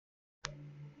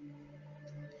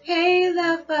Hey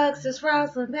there, folks, it's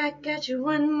Roslynn back at you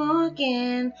one more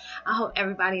again. I hope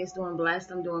everybody is doing blessed.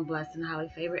 I'm doing blessed and highly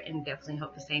favored, and definitely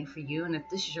hope the same for you. And if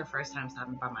this is your first time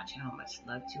stopping by my channel, much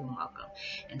love to and welcome.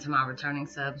 And to my returning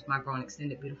subs, my growing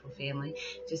extended beautiful family,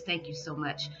 just thank you so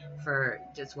much for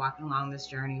just walking along this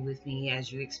journey with me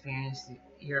as you experience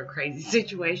your crazy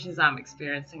situations. I'm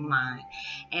experiencing mine.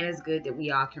 And it's good that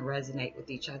we all can resonate with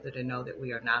each other to know that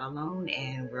we are not alone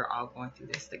and we're all going through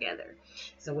this together.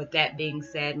 So with that being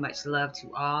said, much love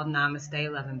to all.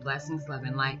 Namaste, love and blessings, love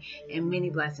and light, and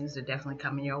many blessings are definitely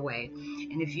coming your way.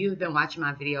 And if you've been watching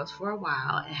my videos for a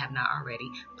while and have not already,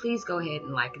 please go ahead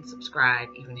and like and subscribe,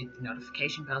 even hit the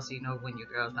notification bell so you know when your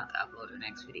girl's about to upload her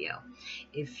next video.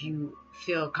 If you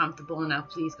feel comfortable enough,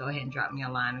 please go ahead and drop me a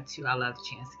line or two. I love the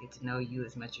chance to get to know you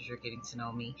as much as you're getting to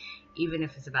know me, even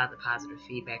if it's about the positive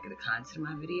feedback of the content of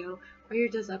my video, or you're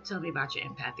just up telling me about your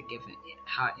empathic gift and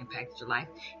how it impacted your life,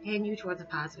 and you towards a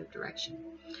positive direction.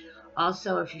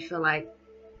 Also, if you feel like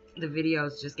the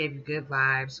videos just gave you good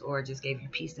vibes or just gave you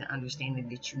peace and understanding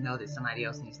that you know that somebody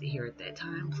else needs to hear at that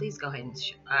time, please go ahead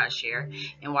and share.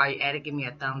 And while you're at it, give me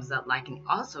a thumbs up, like, and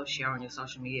also share on your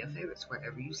social media favorites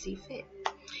wherever you see fit.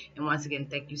 And once again,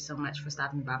 thank you so much for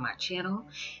stopping by my channel,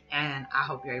 and I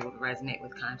hope you're able to resonate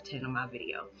with content on my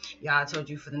video. Y'all, I told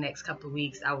you for the next couple of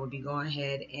weeks I will be going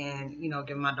ahead and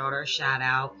give my daughter a shout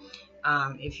out.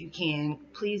 If you can,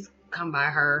 please come by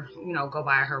her, go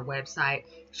by her website.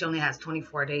 She only has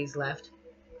 24 days left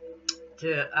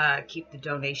to keep the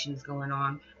donations going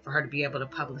on for her to be able to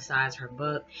publicize her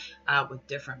book with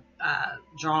different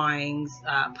drawings,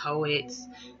 poets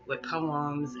with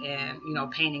poems, and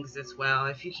paintings as well.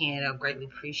 If you can, I'll greatly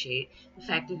appreciate the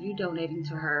fact of you donating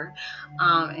to her,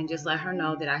 and just let her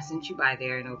know that I sent you by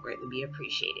there, and it'll greatly be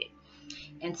appreciated.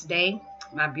 And today,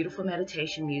 my beautiful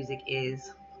meditation music is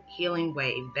Healing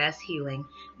Wave, best healing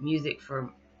music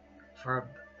for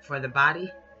the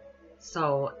body,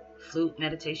 soul, flute,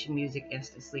 meditation music,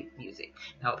 instant sleep music.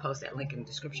 And I'll post that link in the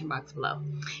description box below.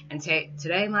 And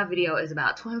today my video is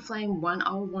about Twin Flame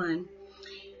 101.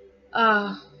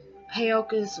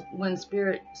 Heyoka's when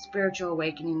spiritual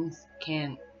awakenings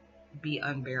can be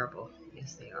unbearable.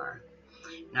 Yes, they are.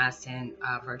 And I send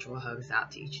virtual hugs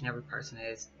out to each and every person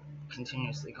that is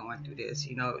continuously going through this.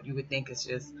 You would think it's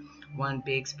just one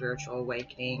big spiritual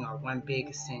awakening or one big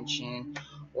ascension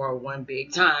or one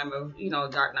big time of,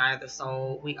 dark night of the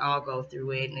soul. We all go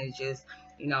through it, and it's just,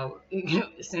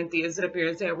 Cynthia stood up here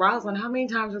and said, Roslynn, how many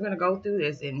times we're going to go through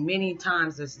this? And many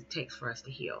times this it takes for us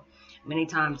to heal. Many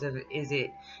times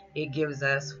it gives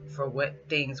us for what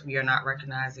things we are not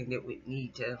recognizing that we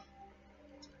need to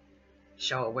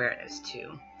show awareness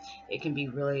to. It can be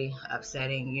really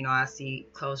upsetting. I see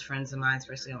close friends of mine,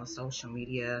 especially on social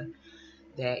media,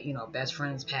 that best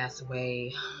friends pass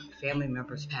away, family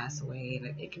members pass away,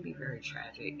 and it can be very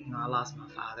tragic. I lost my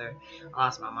father, I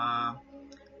lost my mom,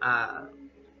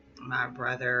 my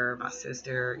brother, my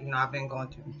sister. I've been going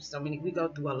through so many. We go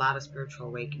through a lot of spiritual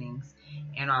awakenings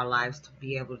in our lives to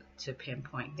be able to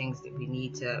pinpoint things that we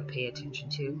need to pay attention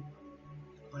to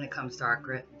when it comes to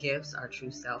our gifts, our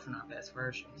true self, and our best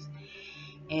versions.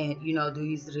 And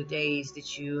these are the days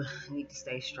that you need to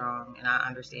stay strong. And I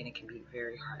understand it can be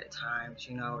very hard at times.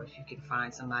 If you can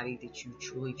find somebody that you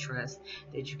truly trust,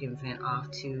 that you can vent off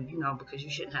to, because you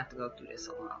shouldn't have to go through this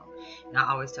alone. And I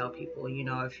always tell people,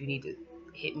 if you need to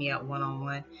hit me up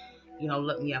one-on-one,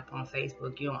 look me up on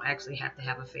Facebook. You don't actually have to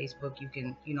have a Facebook. You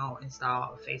can,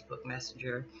 install a Facebook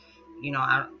Messenger.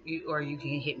 Or you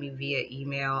can hit me via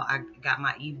email. I got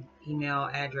my email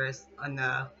address on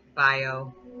the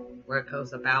bio where it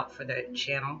goes about for the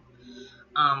channel.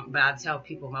 But I tell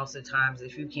people most of the times,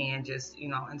 if you can, just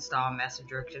install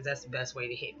Messenger, because that's the best way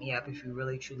to hit me up if you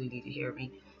really truly need to hear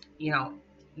me. You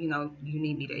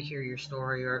need me to hear your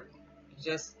story or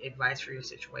just advice for your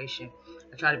situation.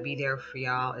 I try to be there for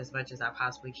y'all as much as I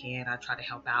possibly can. I try to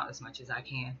help out as much as I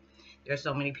can. There's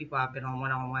so many people I've been on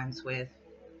one-on-ones with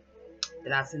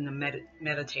that I send the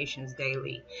meditations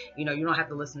daily. You don't have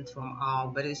to listen to them all,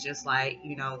 but it's just like,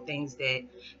 things that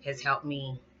has helped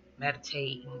me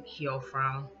meditate and heal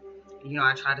from.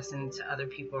 I try to send it to other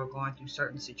people who are going through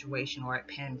certain situations, or it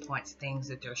pinpoints things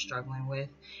that they're struggling with.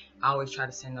 I always try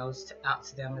to send those out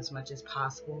to them as much as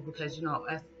possible, because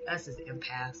us as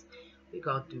empaths, we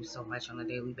go through so much on a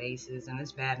daily basis, and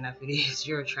it's bad enough it is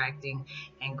you're attracting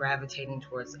and gravitating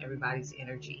towards everybody's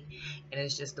energy. And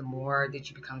it's just the more that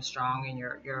you become strong in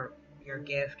your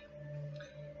gift,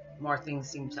 more things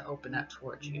seem to open up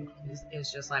towards you.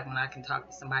 It's just like when I can talk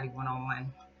to somebody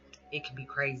one-on-one, it can be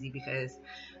crazy, because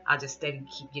I just steady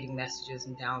keep getting messages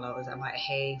and downloads. I'm like,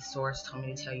 hey, source told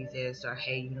me to tell you this, or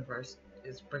hey, universe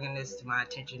is bringing this to my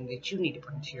attention that you need to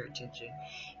bring to your attention.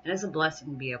 And it's a blessing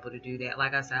to be able to do that.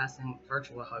 Like I said, I send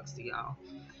virtual hugs to y'all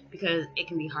because it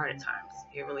can be hard at times.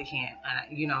 It really can.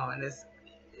 You know, and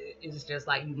it's just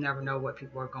like you never know what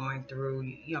people are going through.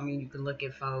 I mean, you can look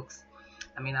at folks.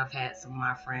 I mean, I've had some of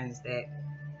my friends that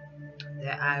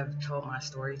I've told my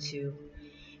story to,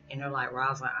 and they're like,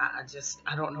 Roslynn,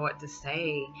 I don't know what to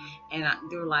say. And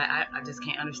they're like, I just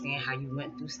can't understand how you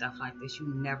went through stuff like this.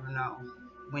 You never know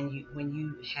when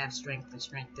you have strength, and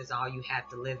strength is all you have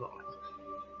to live on.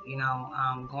 You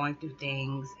know, going through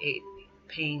things,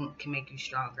 pain can make you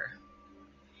stronger.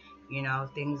 You know,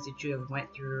 things that you have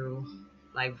went through,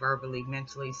 like verbally,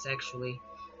 mentally, sexually,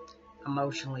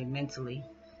 emotionally, mentally,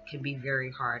 can be very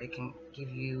hard. It can give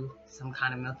you some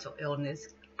kind of mental illness,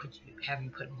 have you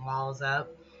putting walls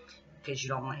up because you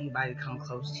don't want anybody to come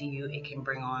close to you. It can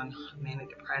bring on manic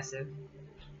depressive.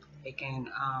 It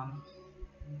can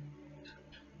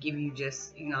give you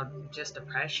just, you know, just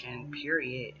depression,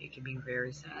 period. It can be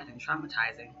very sad and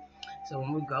traumatizing. So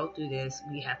when we go through this,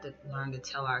 we have to learn to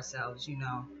tell ourselves, you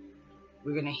know,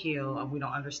 we're going to heal, and we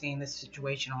don't understand this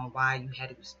situation on why you had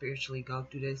to spiritually go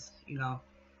through this, you know,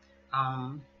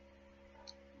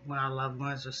 when our loved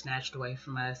ones are snatched away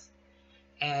from us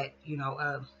at, you know,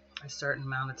 a certain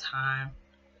amount of time.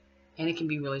 And it can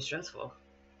be really stressful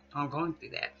on going through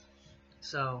that.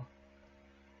 So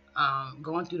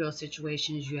going through those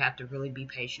situations, you have to really be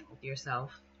patient with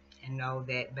yourself and know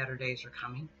that better days are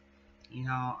coming. You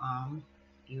know,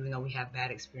 even though we have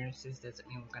bad experiences, doesn't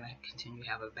mean we're going to continue to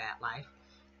have a bad life.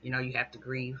 You know, you have to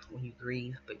grieve when you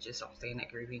grieve, but just don't stay in that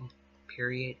grieving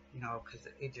period, you know, because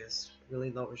it just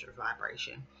really lowers your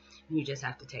vibration. You just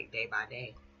have to take day by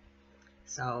day.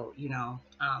 So, you know,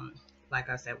 like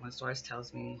I said, when Source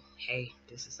tells me, hey,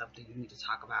 this is something you need to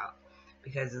talk about,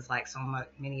 because it's like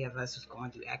many of us is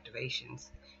going through activations,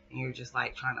 and you're just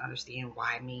like trying to understand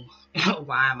why me,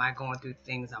 why am I going through the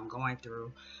things I'm going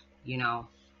through. You know,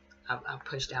 I've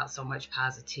pushed out so much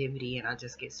positivity, and I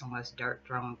just get so much dirt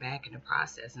thrown back in the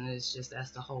process, and it's just,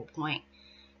 that's the whole point.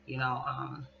 You know,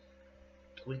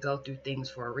 we go through things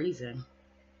for a reason,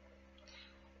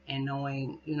 and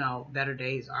knowing, you know, better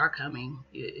days are coming,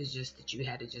 it's just that you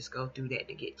had to just go through that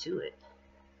to get to it.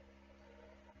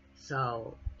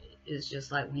 So it's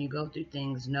just like when you go through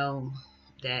things, know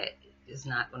that it's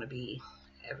not going to be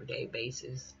everyday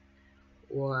basis,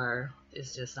 or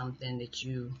it's just something that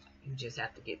you just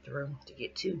have to get through to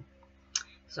get to.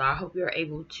 So I hope you're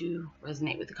able to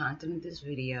resonate with the content of this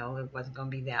video. It wasn't going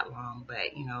to be that long,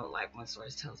 but, you know, like when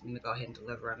Source tells me to go ahead and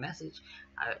deliver a message,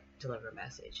 I deliver a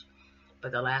message.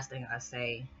 But the last thing I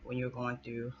say when you're going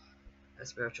through a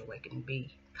spiritual awakening,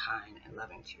 be kind and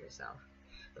loving to yourself.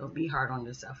 Don't be hard on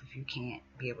yourself if you can't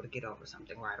be able to get over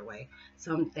something right away.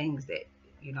 Some things that,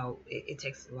 you know, it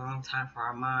takes a long time for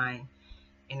our mind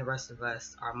and the rest of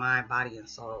us, our mind, body, and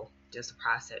soul, just to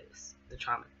process the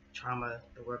trauma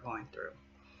that we're going through.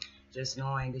 Just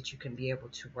knowing that you can be able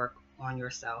to work on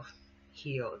yourself,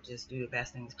 heal, just do the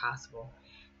best things possible,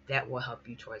 that will help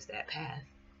you towards that path.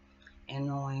 And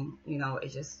knowing, you know,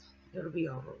 it'll be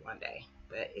over one day,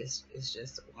 but it's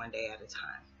just one day at a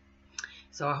time.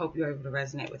 So I hope you're able to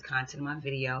resonate with content in my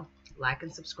video. Like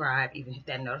and subscribe, even hit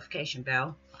that notification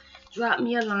bell. Drop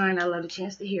me a line. I love the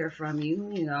chance to hear from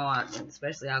you. You know,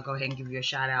 especially I'll go ahead and give you a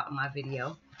shout out in my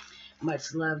video.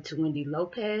 Much love to Wendy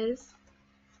Lopez,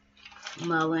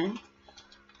 Mullen.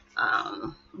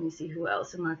 Let me see, who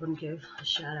else am I going to give a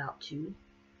shout out to?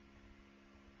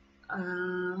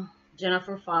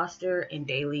 Jennifer Foster, and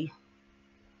Daily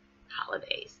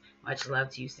Holidays. Much love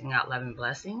to you. Sing out love and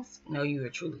blessings. Know you are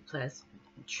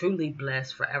truly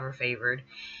blessed, forever favored,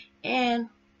 and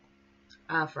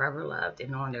forever loved,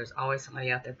 and knowing there's always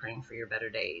somebody out there praying for your better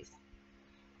days.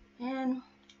 And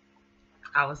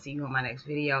I will see you in my next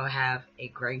video. Have a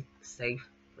great, safe,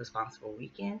 responsible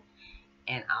weekend,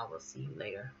 and I will see you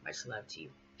later. Much love to you.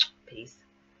 Peace,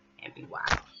 and be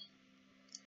wild.